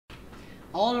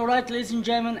Alright, ladies and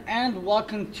gentlemen, and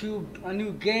welcome to a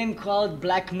new game called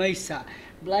Black Mesa.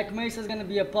 Black Mesa is gonna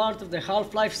be a part of the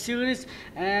Half-Life series,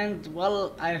 and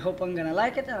well, I hope I'm gonna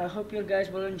like it, and I hope you guys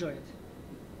will enjoy it.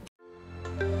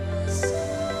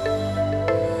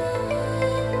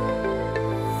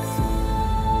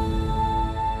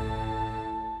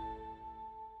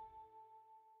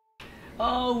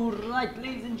 Alright,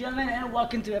 ladies and gentlemen, and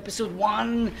welcome to episode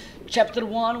 1, chapter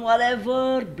 1,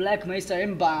 whatever, Black Mesa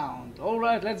Inbound.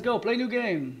 Alright, let's go, play new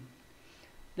game.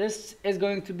 This is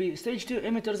going to be stage 2,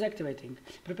 emitters activating.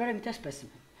 Preparing test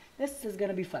specimen. This is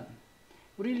gonna be fun.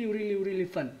 Really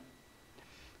fun.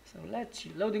 So let's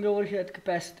see, loading over here at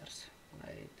capacitors.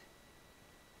 Right.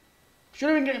 Should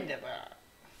have been game dev.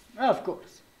 Of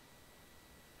course.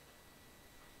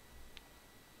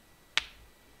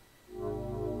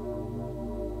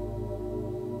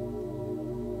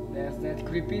 There's that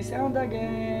creepy sound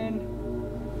again.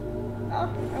 Ah,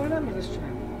 I remember this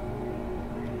track.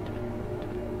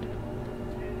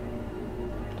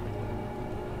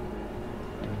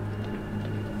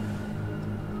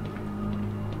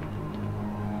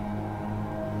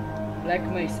 Black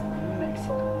Mesa, New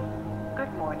Mexico.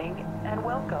 Good morning and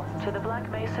welcome to the Black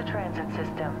Mesa Transit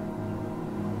System.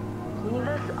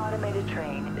 This automated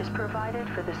train is provided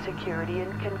for the security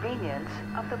and convenience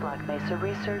of the Black Mesa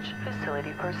Research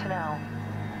Facility personnel.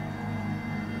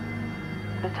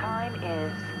 The time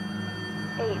is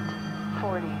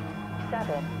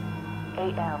 8:47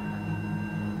 a.m.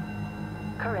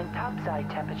 Current topside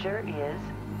temperature is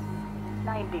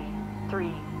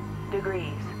 93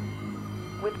 degrees,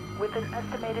 with an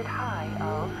estimated high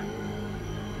of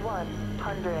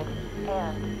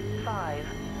 105.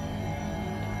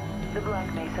 The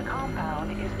Black Mesa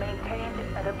compound is maintained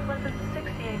at a pleasant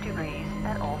 68 degrees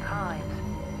at all times.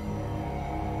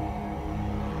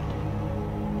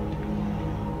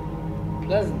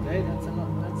 Pleasant, eh? That's a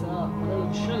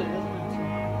little chilly, isn't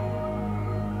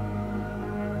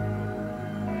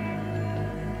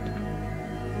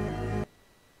it?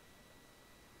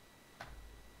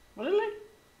 Really?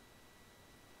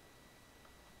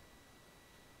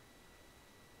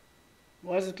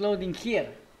 Why is it loading here?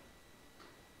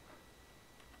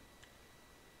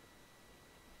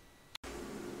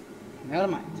 Never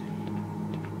mind.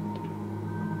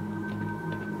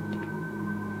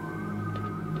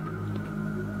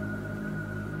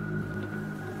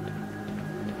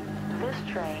 This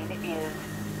train is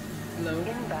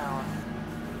inbound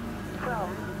from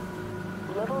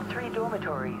Level 3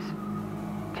 dormitories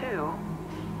to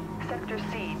Sector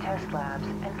C test labs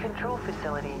and control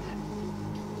facilities.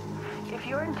 If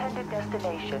your intended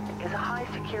destination is a high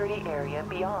security area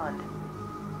beyond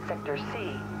Sector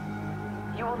C,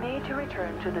 you will need to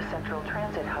return to the Central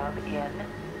Transit Hub in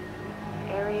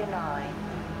Area 9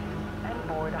 and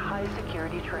board a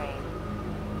high-security train.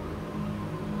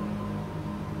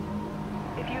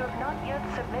 If you have not yet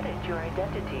submitted your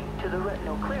identity to the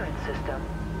retinal clearance system,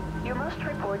 you must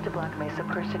report to Black Mesa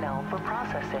personnel for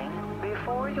processing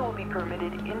before you will be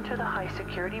permitted into the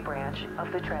high-security branch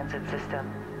of the transit system.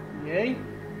 Yay.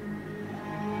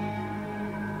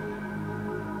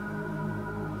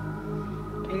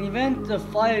 In event of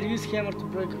fire, use hammer to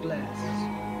break glass.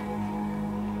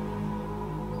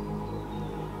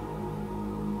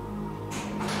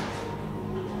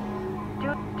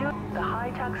 Due to the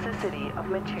high toxicity of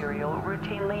material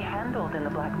routinely handled in the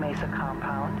Black Mesa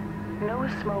compound, no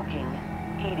smoking,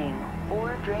 eating,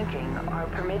 or drinking are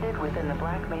permitted within the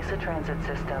Black Mesa transit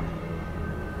system.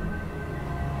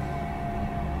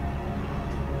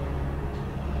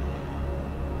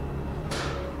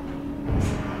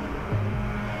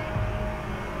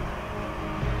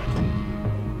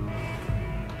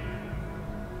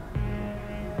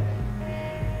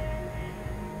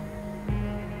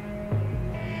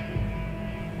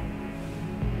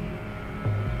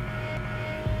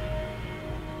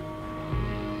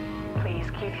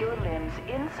 Keep your limbs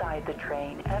inside the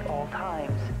train at all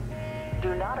times.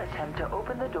 Do not attempt to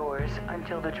open the doors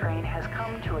until the train has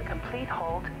come to a complete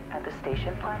halt at the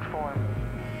station platform.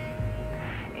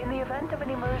 In the event of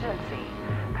an emergency,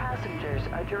 passengers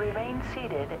are to remain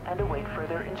seated and await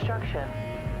further instruction.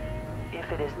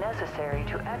 If it is necessary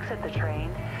to exit the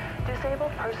train,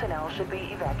 disabled personnel should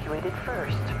be evacuated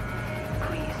first.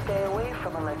 Please stay away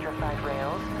from electrified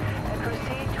rails and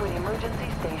proceed to an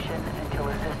emergency station until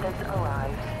assistance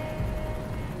arrives.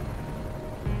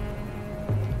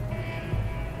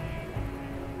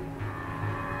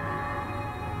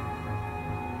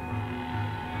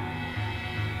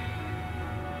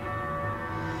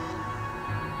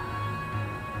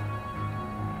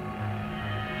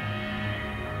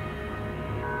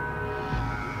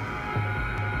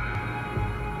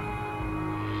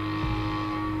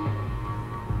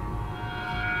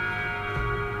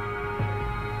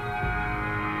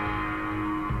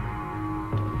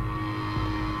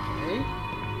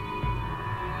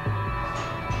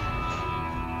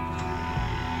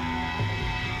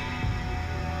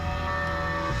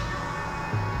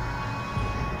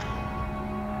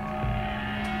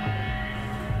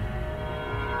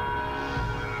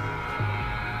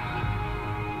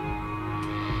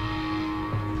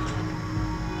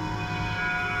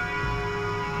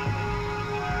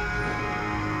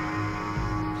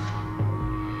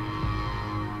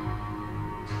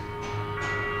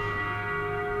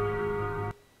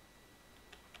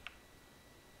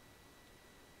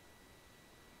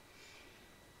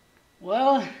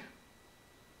 Well,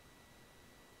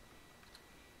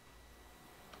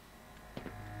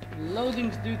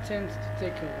 loadings do tend to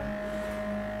take a while.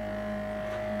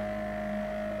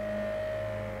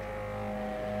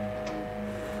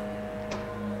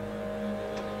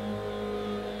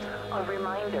 A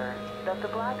reminder that the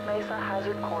Black Mesa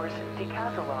Hazard Course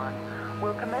Decathlon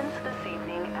will commence this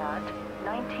evening at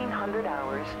 1900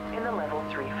 hours in the Level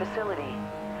 3 facility.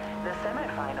 The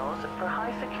semifinals for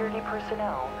high security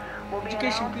personnel will be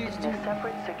announced in a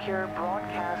separate secure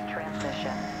broadcast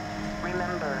transmission.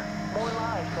 Remember, more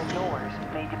lives than yours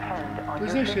may depend on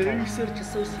your fitness. Research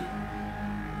associate.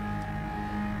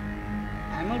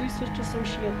 I'm a research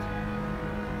associate.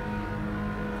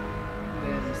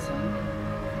 Very son.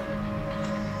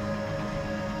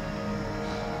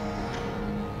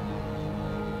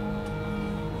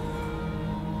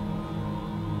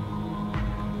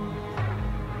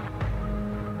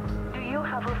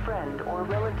 Have a friend or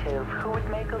relative who would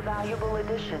make a valuable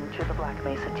addition to the Black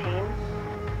Mesa team?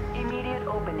 Immediate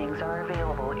openings are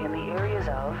available in the areas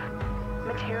of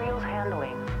materials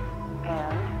handling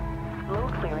and low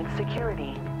clearance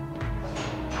security.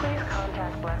 Please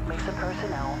contact Black Mesa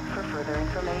personnel for further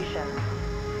information.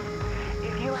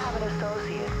 If you have an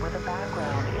associate with a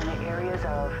background in the areas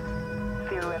of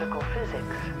theoretical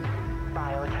physics,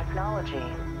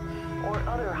 biotechnology, or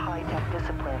other high-tech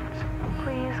disciplines,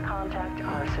 please contact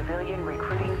our civilian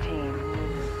recruiting team.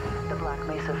 The Black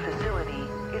Mesa facility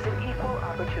is an equal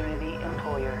opportunity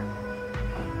employer.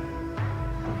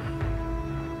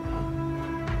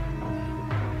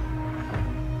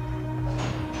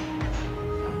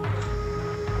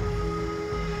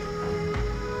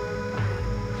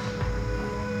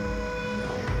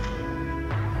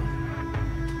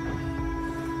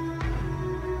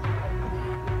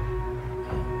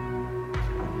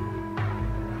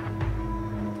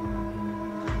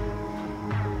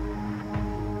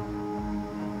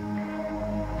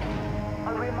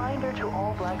 To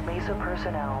all Black Mesa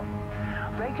personnel,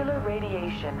 regular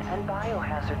radiation and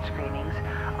biohazard screenings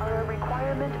are a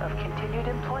requirement of continued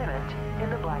employment in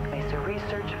the Black Mesa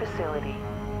Research Facility.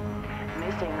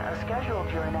 Missing a scheduled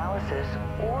urinalysis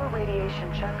or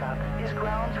radiation checkup is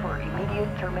grounds for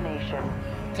immediate termination.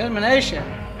 Termination?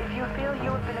 If you feel you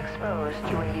have been exposed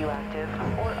to radioactive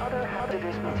or other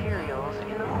hazardous materials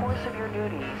in the course of your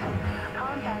duties,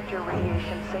 contact your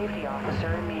radiation safety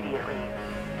officer immediately.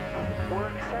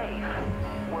 Work safe.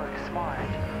 Work smart.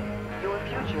 Your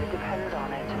future depends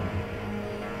on it.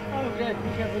 Oh great, we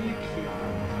have a leak here.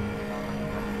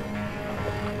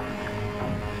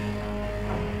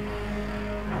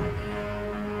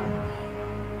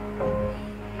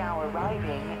 Now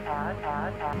arriving at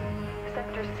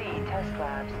Sector C test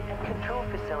labs and control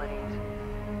facilities.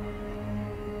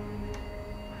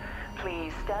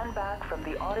 Please stand back from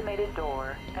the automated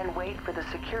door and wait for the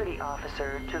security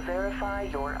officer to verify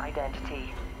your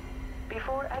identity.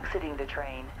 Before exiting the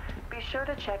train, be sure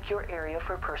to check your area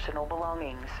for personal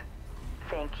belongings.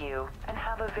 Thank you, and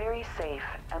have a very safe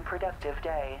and productive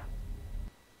day.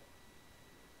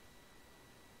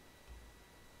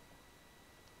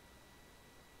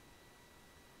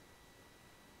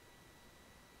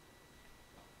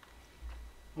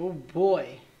 Oh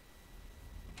boy.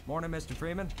 Morning, Mr.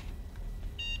 Freeman.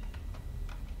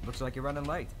 Looks like you're running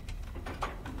late.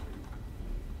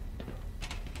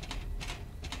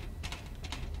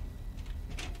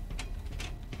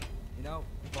 You know,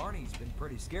 Barney's been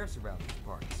pretty scarce around these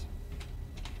parts.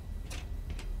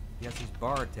 Guess his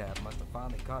bar tab must have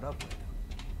finally caught up with him.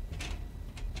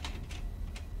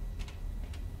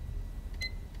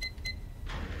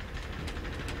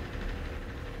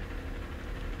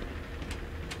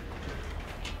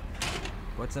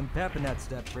 Put some pep in that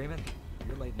step, Freeman.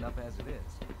 You're late enough as it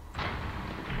is. Aw,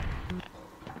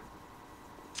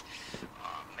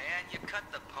 man, you cut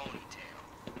the ponytail.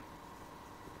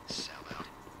 Sellout.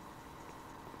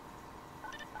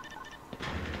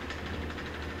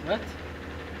 What?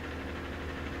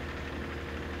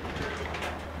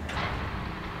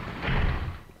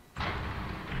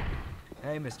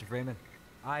 Hey, Mr. Freeman.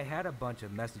 I had a bunch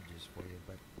of messages for you,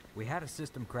 but we had a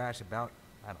system crash about,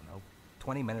 I don't know,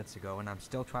 20 minutes ago, and I'm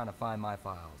still trying to find my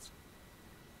files.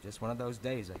 Just one of those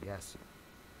days, I guess.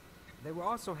 They were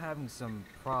also having some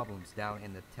problems down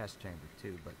in the test chamber,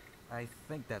 too, but I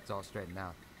think that's all straightened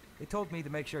out. They told me to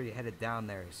make sure you headed down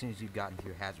there as soon as you got into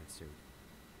your hazard suit.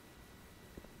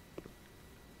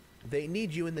 They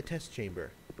need you in the test chamber.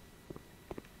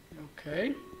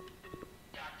 Okay.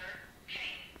 Dr.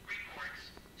 Kane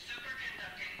reports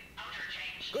superconducting outer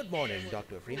change. Good morning,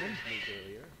 Dr. Freeman.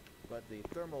 Earlier, but the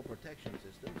thermal protection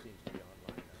system seems to be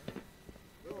online now.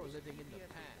 You're living in the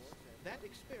past. That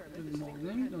experiment Good is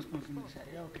morning. No smoking in this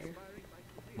area. Okay.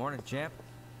 Morning, champ.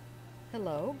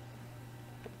 Hello?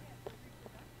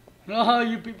 Oh,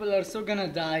 you people are so gonna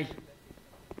die.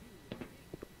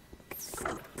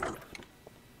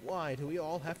 Why do we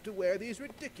all have to wear these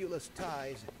ridiculous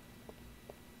ties?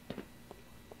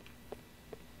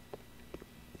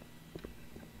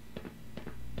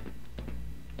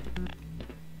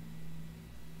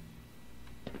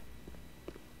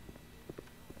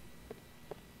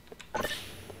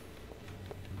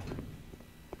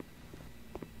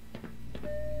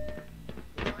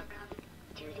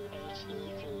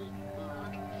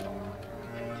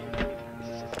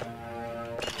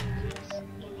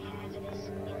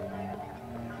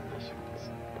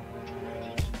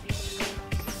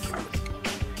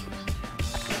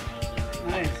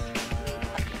 Nice.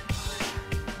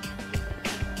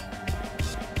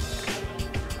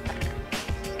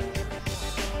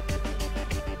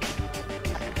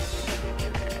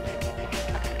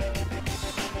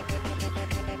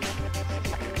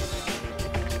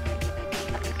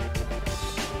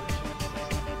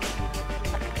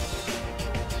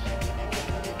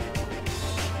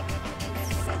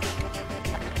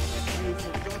 You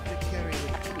forgot to carry the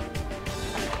tool.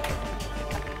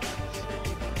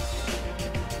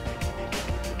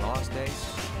 Lost days?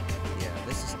 Yeah,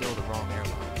 this is still the wrong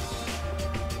airline.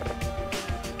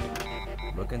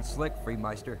 Looking slick,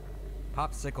 Freemeister.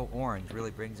 Popsicle orange really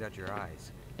brings out your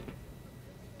eyes.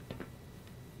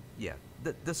 Yeah,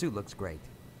 the suit looks great.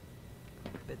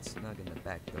 Bit snug in the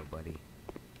back though, buddy.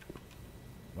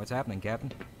 What's happening,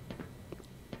 Captain?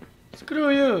 Screw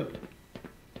you.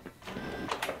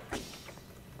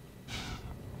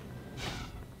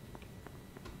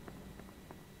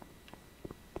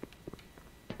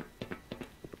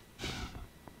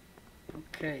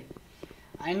 Okay.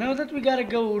 I know that we gotta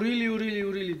go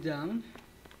really down.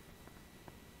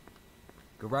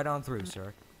 Go right on through,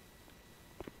 sir.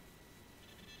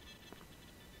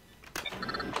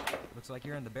 Looks like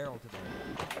you're in the barrel today.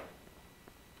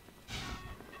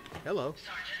 Hello.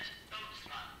 Sergeant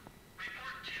Oatsma,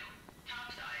 report to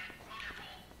topside motor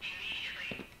pool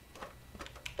immediately.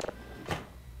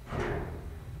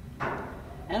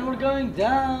 And we're going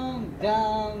down,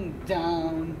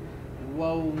 down.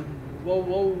 Whoa.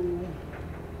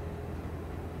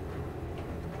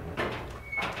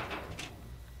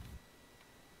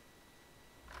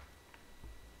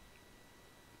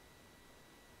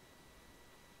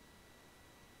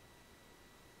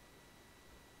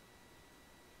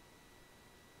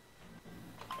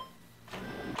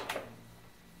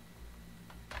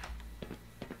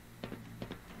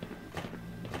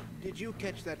 Did you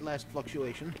catch that last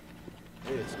fluctuation?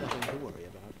 It's nothing to worry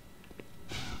about.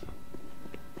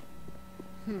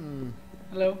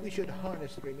 Hello. We should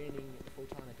harness the remaining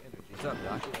photonic energy. What's up,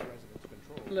 Doc? to ensure residence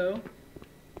control. Hello.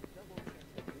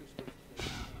 Double-check that Brewster's-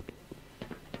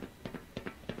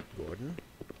 Gordon?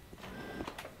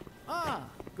 Ah,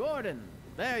 Gordon,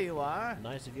 there you are.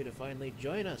 Nice of you to finally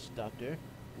join us, Doctor.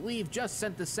 We've just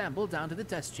sent the sample down to the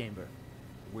test chamber.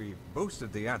 We've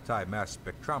boosted the anti-mass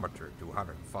spectrometer to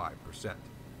 105%.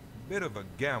 Bit of a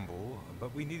gamble,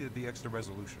 but we needed the extra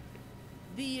resolution.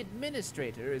 The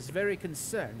administrator is very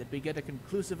concerned that we get a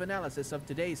conclusive analysis of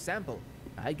today's sample.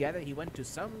 I gather he went to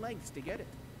some lengths to get it.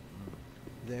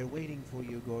 They're waiting for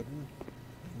you, Gordon.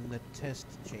 In the test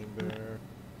chamber.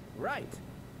 Right.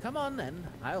 Come on then,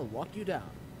 I'll walk you down.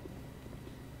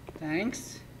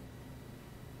 Thanks.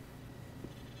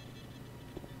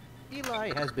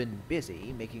 Eli has been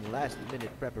busy making last-minute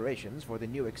preparations for the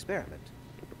new experiment.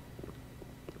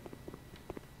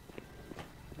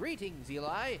 Greetings,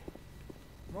 Eli.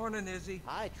 Morning, Izzy.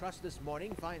 I trust this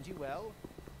morning finds you well.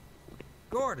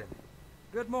 Gordon,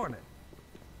 good morning.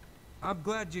 I'm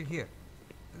glad you're here.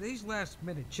 These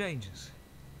last-minute changes,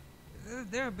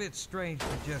 they're a bit strange to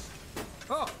just...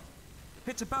 Oh!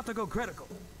 It's about to go critical.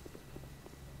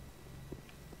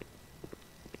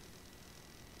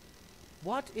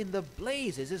 What in the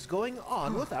blazes is going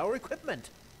on with our equipment?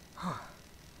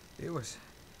 It was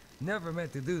never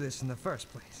meant to do this in the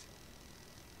first place.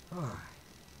 Oh,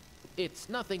 It's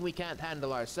nothing we can't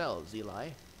handle ourselves, Eli.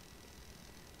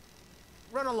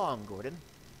 Run along, Gordon.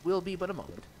 We'll be but a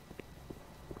moment.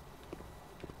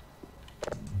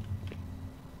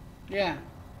 Yeah.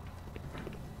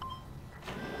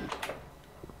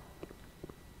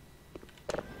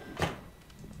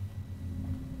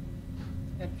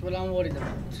 That's what I'm worried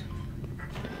about.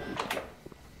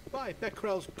 By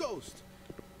Becquerel's ghost!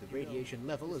 The radiation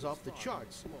level is off the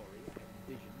charts.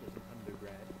 Vision as an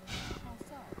undergrad.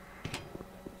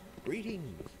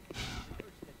 Greetings.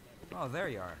 oh, there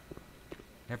you are.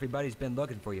 Everybody's been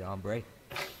looking for you, hombre.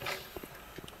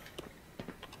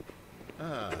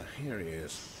 Ah, here he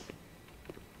is.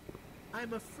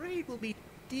 I'm afraid we'll be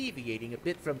deviating a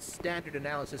bit from standard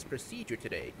analysis procedure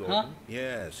today, Gordon.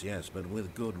 Yes, but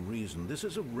with good reason. This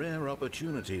is a rare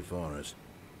opportunity for us.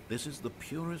 This is the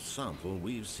purest sample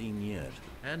we've seen yet.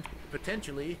 And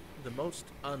potentially the most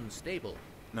unstable.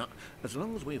 Now, as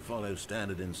long as we follow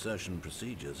standard insertion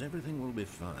procedures, everything will be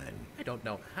fine. I don't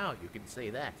know how you can say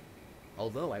that.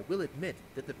 Although I will admit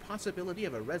that the possibility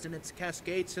of a resonance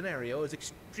cascade scenario is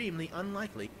extremely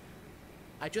unlikely.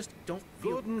 I just don't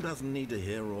feel... Gordon doesn't need to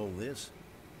hear all this.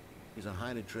 He's a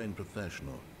highly trained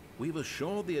professional. We've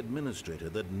assured the administrator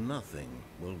that nothing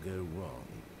will go wrong.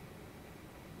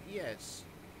 Yes,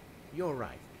 you're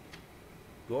right.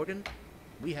 Gordon,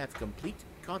 we have complete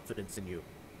confidence in you.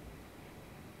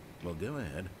 Well, go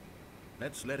ahead.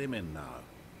 Let's let him in now.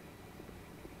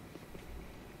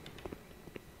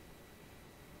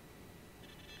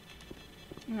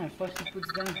 I thought he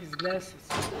puts down his glasses.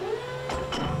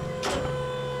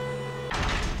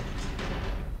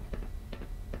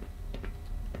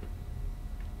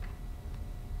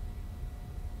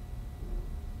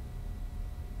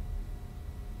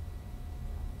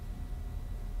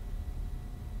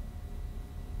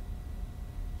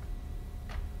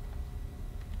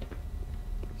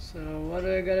 So what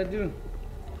do I gotta do?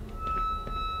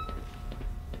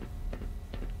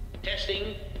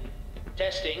 Testing.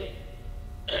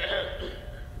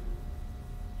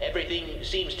 Everything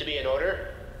seems to be in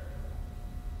order.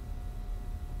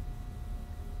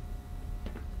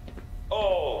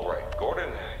 All right,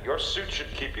 Gordon. Your suit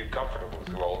should keep you comfortable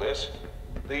through all this.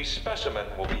 The specimen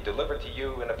will be delivered to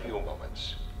you in a few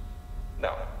moments.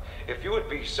 Now, if you would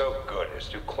be so good as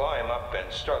to climb up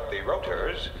and start the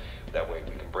rotors, that way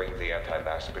we can bring the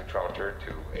anti-mass spectrometer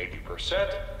to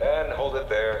 80% and hold it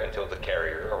there until the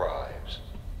carrier arrives.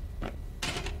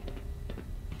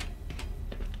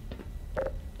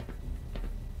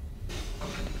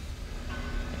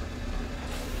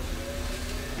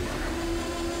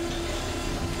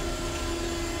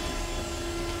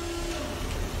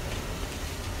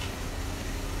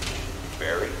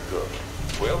 Very good.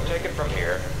 We'll take it from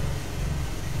here.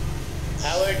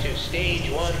 Power to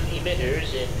stage 1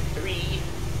 emitters in 3,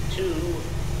 2,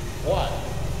 1.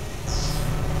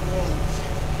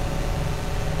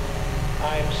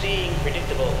 I'm seeing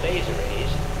predictable phase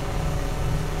arrays.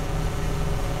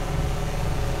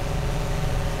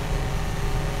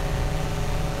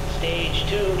 Stage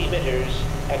 2 emitters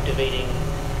activating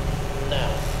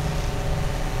now.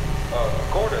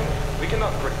 Gordon, we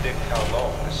cannot predict how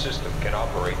long the system can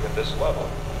operate at this level,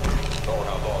 nor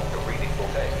how long the reading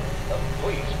will take.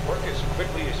 Please, work as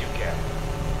quickly as you can.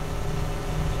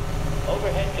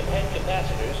 Overhead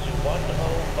capacitors to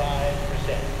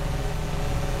 105%.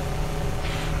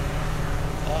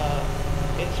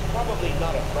 It's probably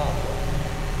not a problem.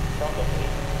 Probably.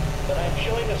 But I'm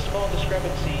showing a small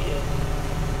discrepancy in...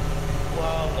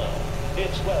 Well, no.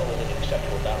 It's well within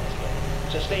acceptable bounds here.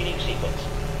 Sustaining sequence.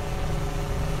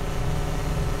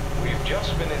 We've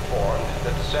just been informed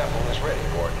that the sample is ready,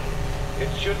 Gordon. It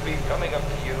should be coming up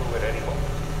to you at any moment.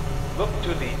 Look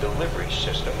to the delivery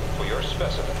system for your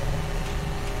specimen.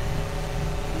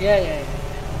 Yeah.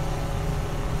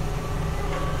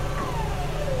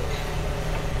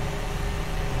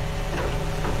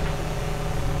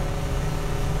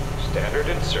 Standard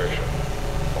insertion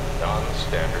of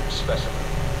non-standard specimen.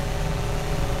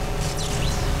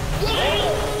 Get away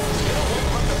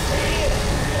from the fan!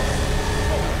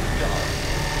 Oh, God.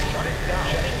 Shut it down.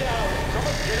 Shut it down.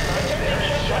 Someone get him out of there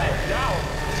and shut it down.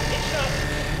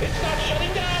 It's not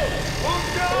shutting down. Move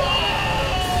down!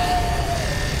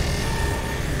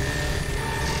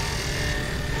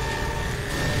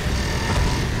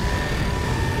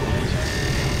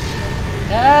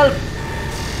 Help!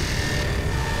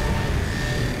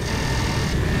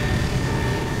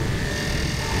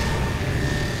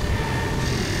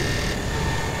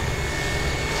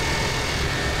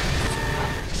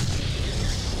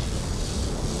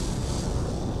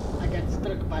 I got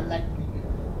struck by lightning.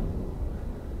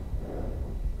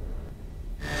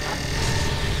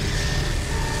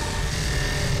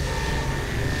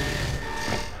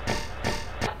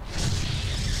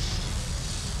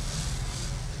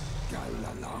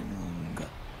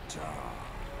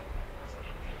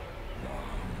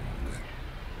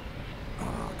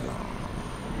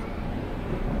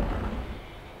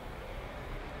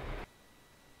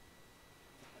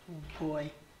 Oh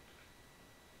boy.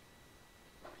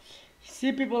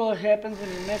 See people what happens when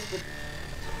you mess with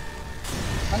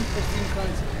unforeseen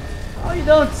consequences. Oh, you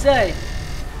don't say!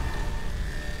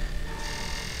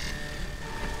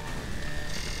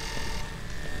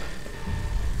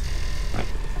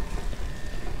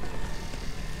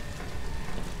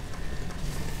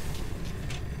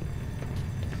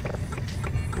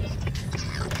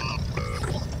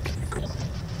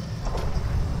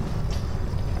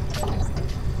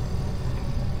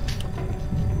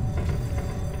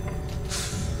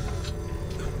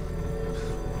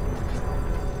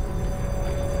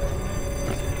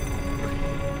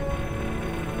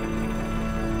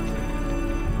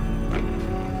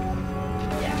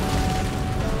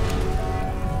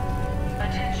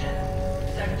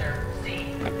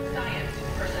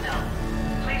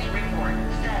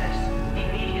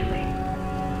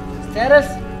 Status?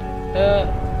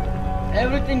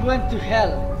 Everything went to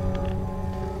hell.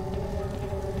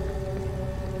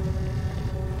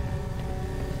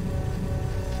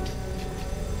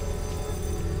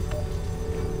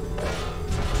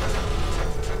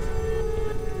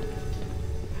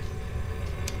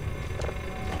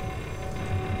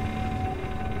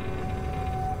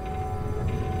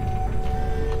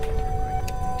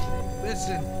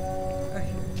 Listen,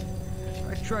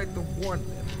 I tried to warn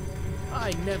them.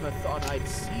 I never thought I'd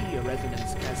see a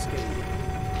resonance cascade,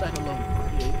 let alone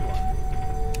create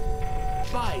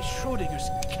one. By Schrodinger's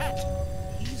cat,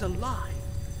 he's alive.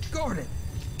 Gordon!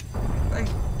 Thank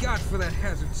God for that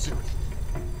hazard suit.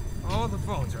 All the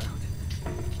phones are out.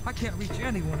 I can't reach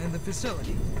anyone in the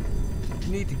facility.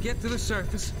 You need to get to the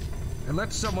surface and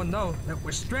let someone know that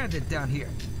we're stranded down here.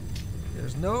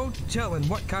 There's no telling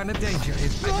what kind of danger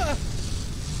is.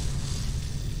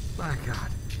 My God,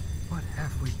 what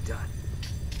have we done?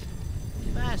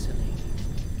 Fascinating.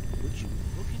 Would you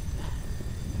look at that?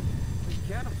 We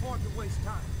can't afford to waste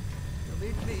time. You'll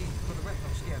need me for the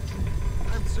retinal scanner.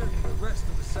 I'm certain the rest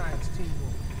of the science team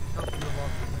will help you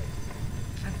along the way.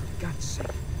 And for God's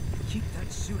sake, keep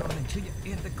that suit on until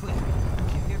you're in the clear.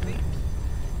 You hear me?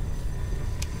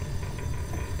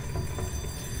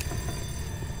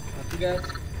 What you got?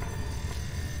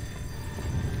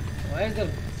 Why is there...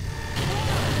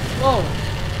 Whoa!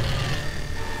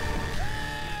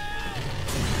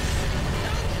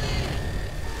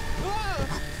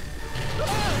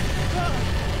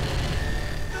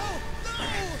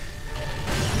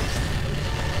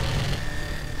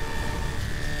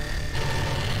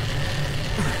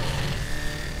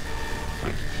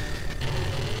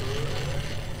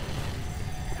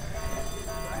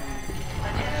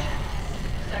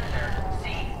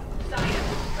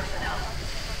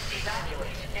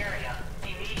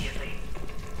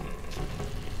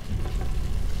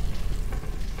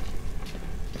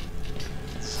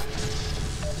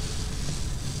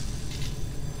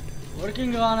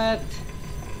 Working on it.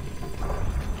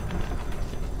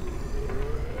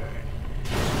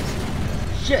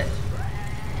 Shit.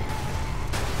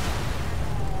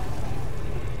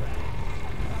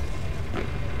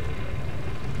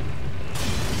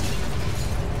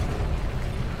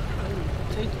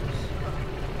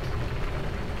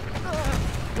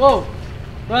 Whoa!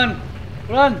 Run!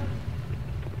 Run!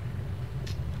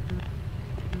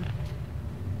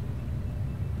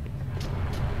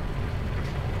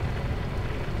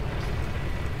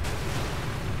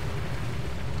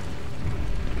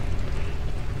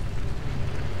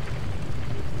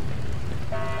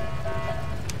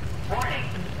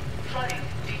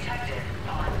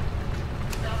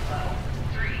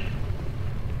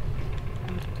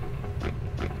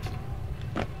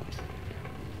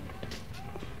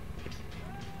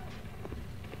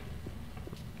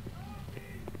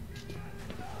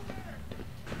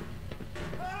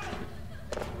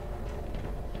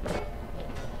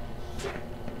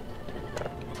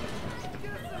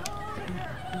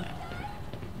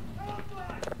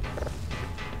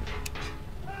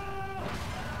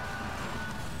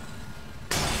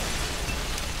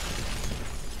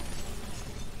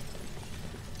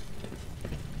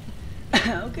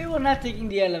 Okay, we're not taking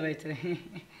the elevator.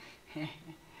 That's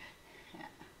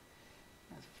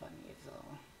funny as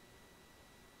all.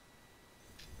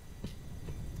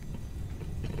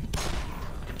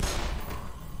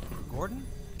 Gordon?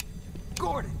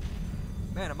 Gordon!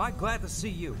 Man, am I glad to see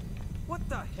you. What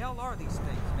the hell are these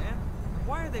things, man? And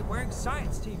why are they wearing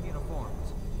science team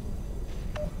uniforms?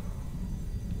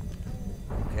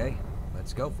 Okay,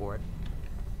 let's go for it.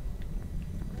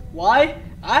 Why?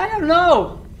 I don't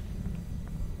know!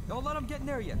 Don't let them get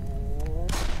near you.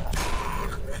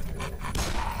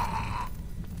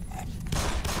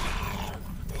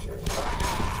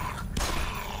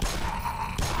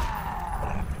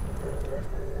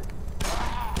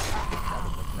 That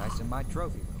would look nice in my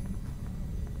trophy room.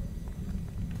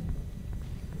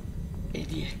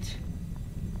 Idiot.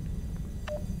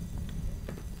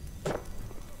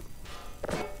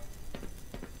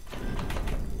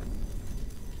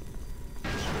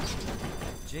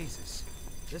 Jesus,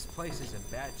 this place is in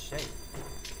bad shape.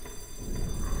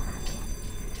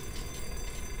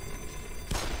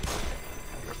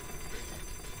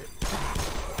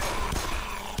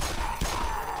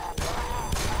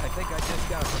 I think I just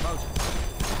got a promotion.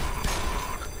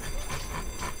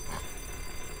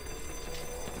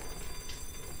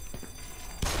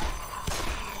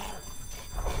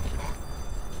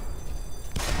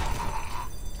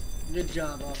 Good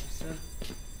job, officer.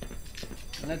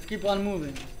 Let's keep on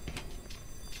moving.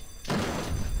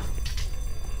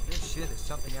 This shit is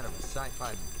something out of a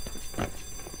sci-fi movie.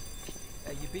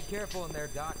 Hey, you be careful in there,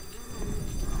 Doc.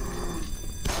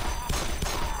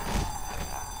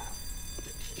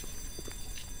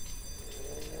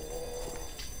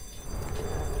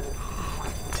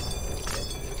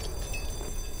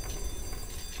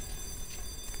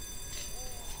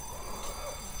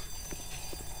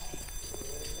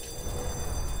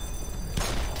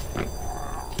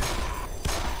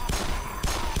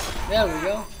 There we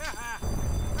go.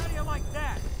 How do you like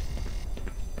that?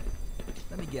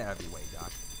 Let me get out of your way,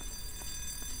 Doc.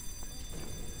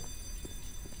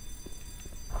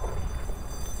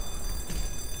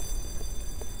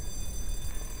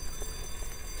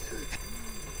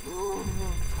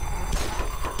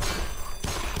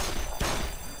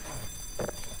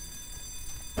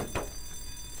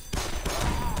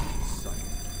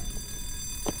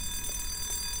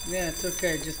 Yeah, it's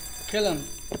okay. Just kill him.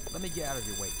 Let me get out of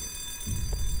your way here.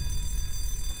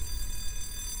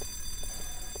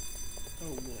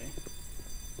 Oh boy.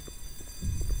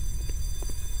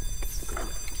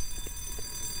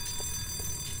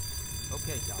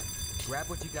 Okay, Doc. Grab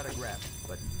what you gotta grab,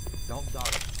 but don't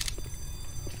dodge.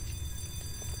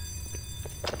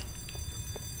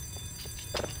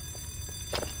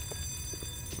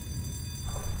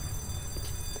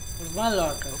 Where's my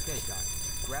locker? Okay, Doc.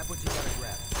 Grab what you gotta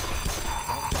grab.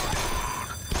 Don't dodge.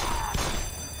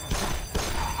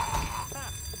 Ha!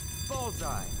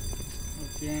 Bullseye.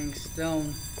 Okay,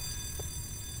 stone.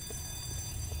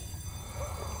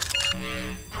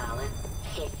 Power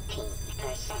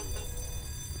 15%.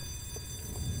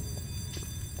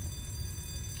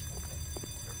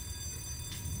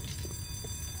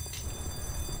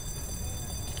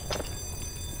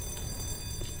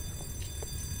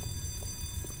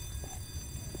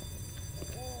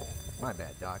 My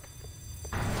bad, Doc.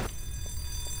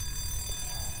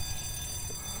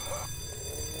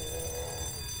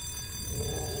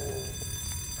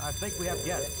 I think we have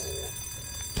guests.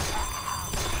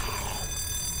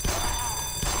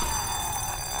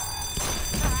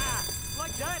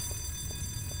 Like that?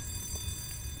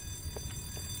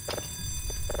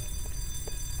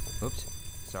 Oops.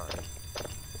 Sorry.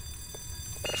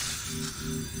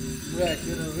 Right,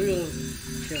 you're a real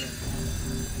killer.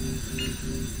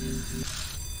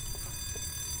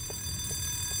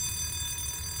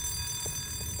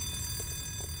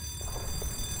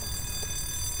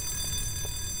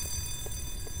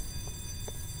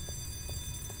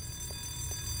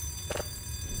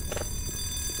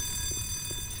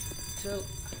 Still,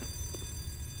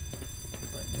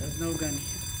 but there's no gun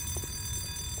here.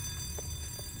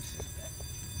 This is bad.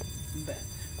 Bad.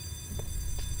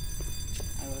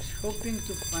 I was hoping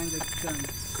to find a gun.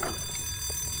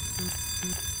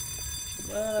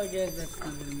 Well, I guess that's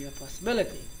not going to be a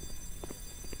possibility.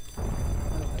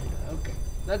 Okay,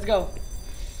 let's go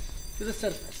to the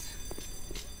surface.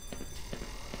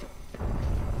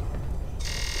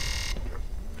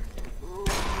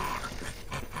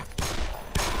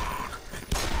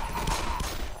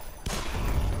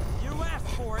 You asked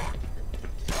for it.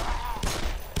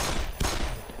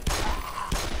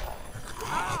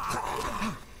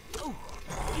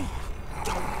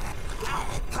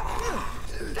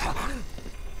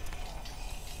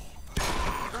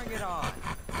 Bring it on.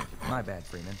 My bad,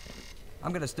 Freeman.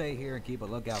 I'm gonna stay here and keep a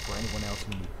lookout for anyone else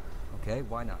who... Okay,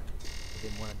 why not? I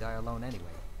didn't want to die alone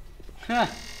anyway. Huh.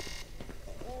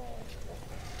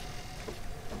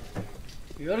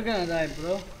 You're gonna die,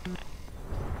 bro.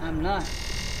 I'm not.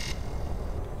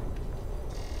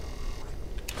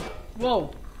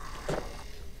 Whoa.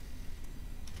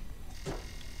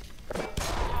 Hey,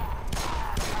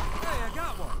 I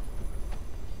got one.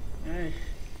 Hey,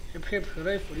 hip hip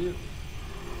hooray for you.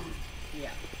 Yeah.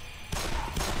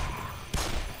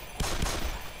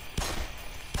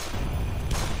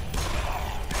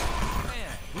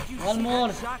 Man, would you One see more.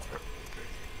 that shot?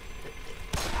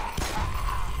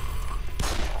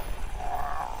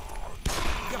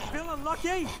 You feeling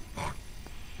lucky?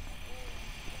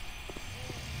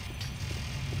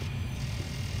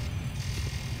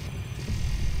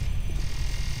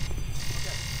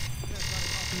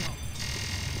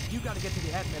 You gotta get to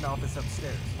the admin office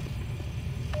upstairs.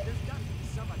 There's got to be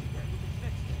somebody there who can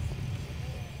fix this.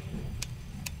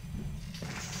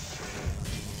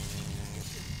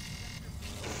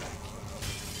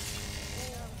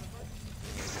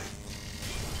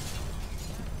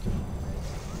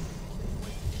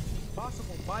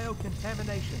 Possible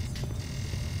biocontaminations.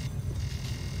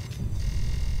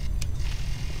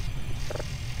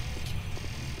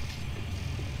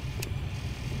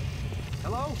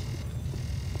 Hello?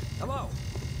 Hello?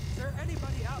 Is there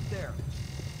anybody out there?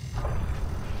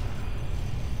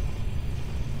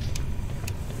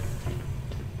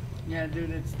 Yeah, dude,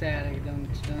 it's static. Don't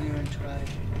even try.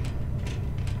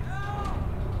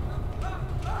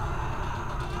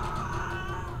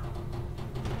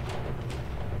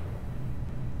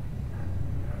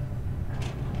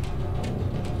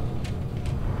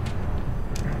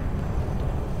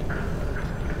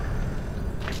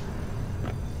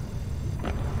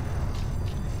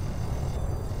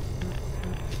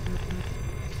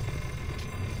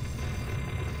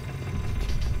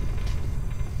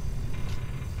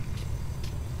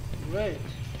 Great.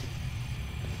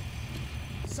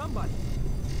 Somebody.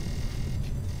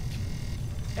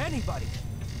 Anybody.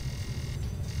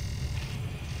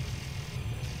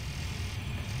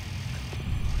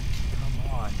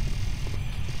 Come on.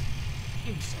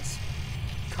 Jesus.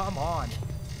 Come on.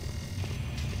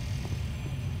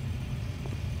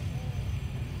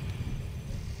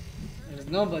 There's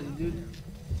nobody, dude.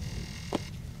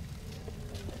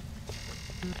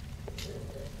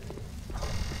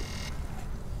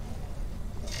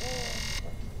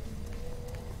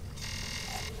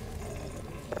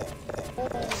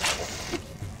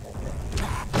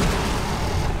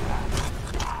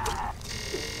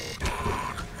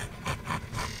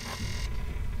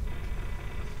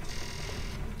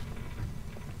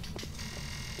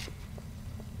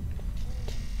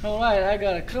 Alright, I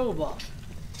got a crowbar.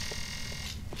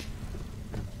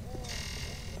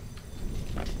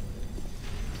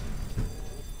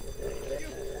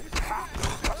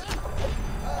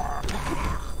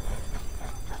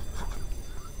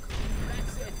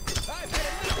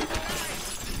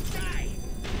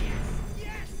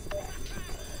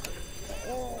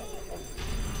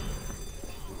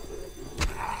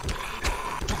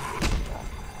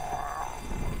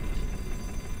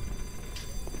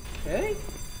 Okay.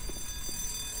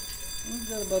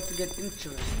 Things are about to get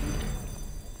interesting.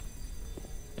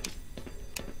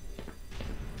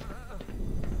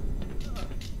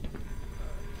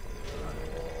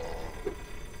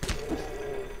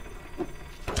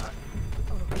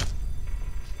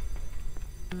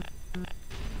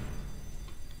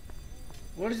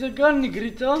 Where's the gun,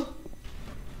 Negrito?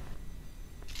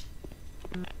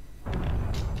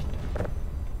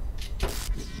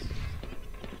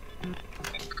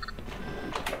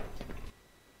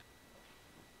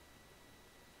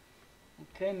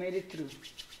 Okay, made it through.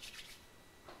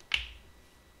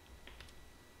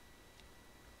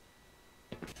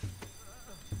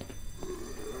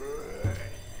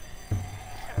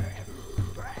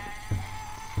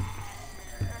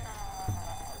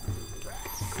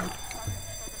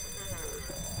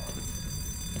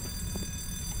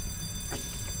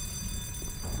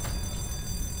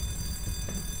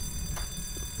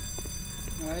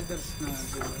 Why there's no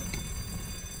good?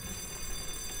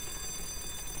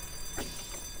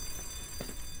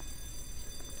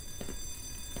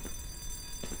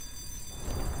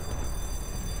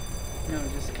 No,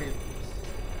 just cables.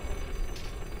 Okay.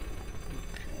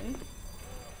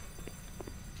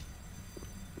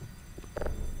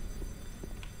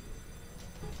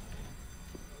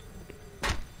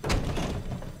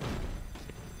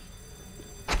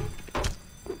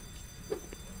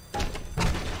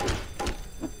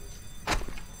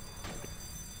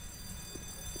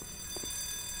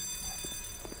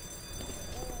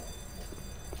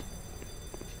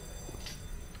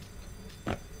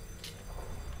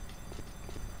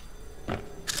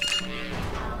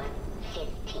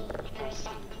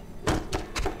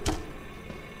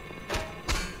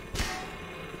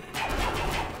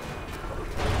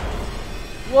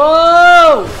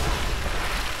 Whoa!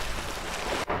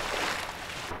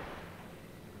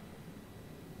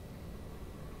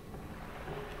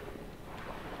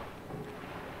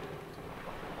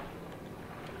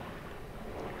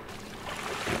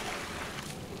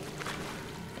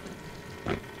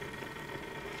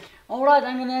 Alright,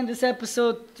 I'm gonna end this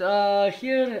episode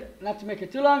here, not to make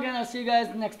it too long, and I'll see you guys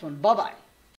in the next one. Bye bye.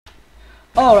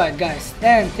 Alright guys,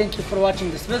 and thank you for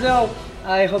watching this video.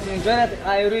 I hope you enjoyed it.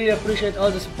 I really appreciate all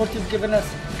the support you've given us.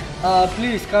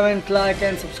 Please comment, like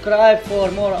and subscribe for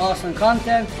more awesome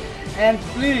content. And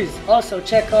please also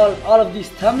check out all of these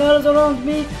thumbnails around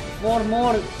me for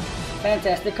more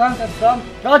fantastic content from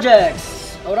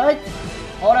projects. Alright?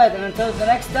 Alright, and until the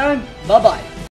next time, bye bye.